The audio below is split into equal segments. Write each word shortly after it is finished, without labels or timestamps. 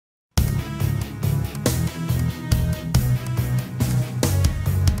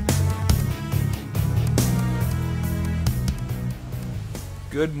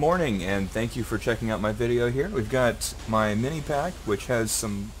Good morning, and thank you for checking out my video here. We've got my mini pack, which has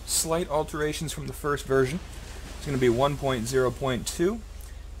some slight alterations from the first version. It's going to be 1.0.2,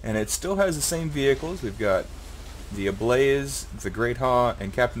 and it still has the same vehicles. We've got the Ablaze, the TheGreatHurk,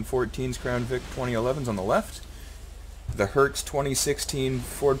 and Captain 14's Crown Vic 2011s on the left, the TheHurk's 2016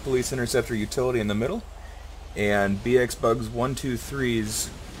 Ford Police Interceptor Utility in the middle, and Bxbuggs123's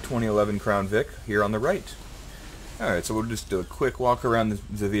 2011 Crown Vic here on the right. Alright, so we'll just do a quick walk around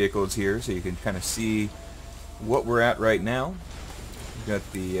the vehicles here so you can kind of see what we're at right now. We've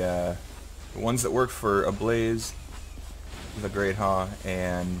got the ones that work for Ablaze, the TheGreatHurk,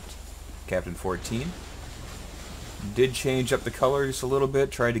 and Captain 14. Did change up the color just a little bit,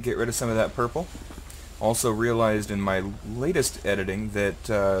 tried to get rid of some of that purple. Also realized in my latest editing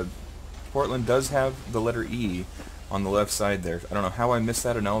that Portland does have the letter E on the left side there. I don't know how I missed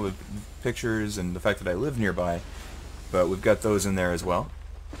that in all the pictures and the fact that I live nearby, but we've got those in there as well.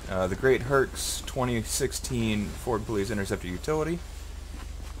 The TheGreatHurk's 2016 Ford Police Interceptor Utility.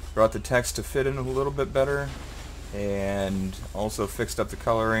 Brought the text to fit in a little bit better, and also fixed up the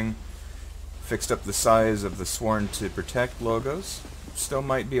coloring, fixed up the size of the Sworn to Protect logos. Still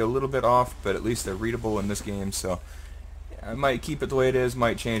might be a little bit off, but at least they're readable in this game, so I might keep it the way it is,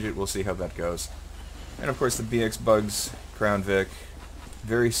 might change it, we'll see how that goes. And of course the Bxbuggs Crown Vic,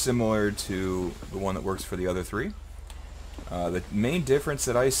 very similar to the one that works for the other three. The main difference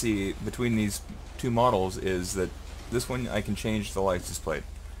that I see between these two models is that this one I can change the license plate.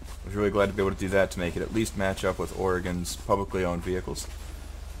 I was really glad to be able to do that to make it at least match up with Oregon's publicly owned vehicles.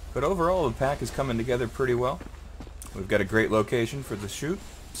 But overall the pack is coming together pretty well. We've got a great location for the shoot,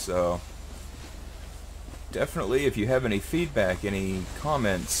 so definitely if you have any feedback, any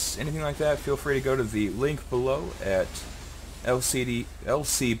comments, anything like that, feel free to go to the link below at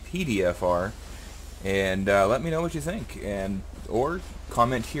LCPDFR and let me know what you think, or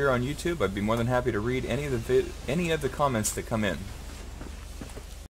comment here on YouTube. I'd be more than happy to read any of the comments that come in.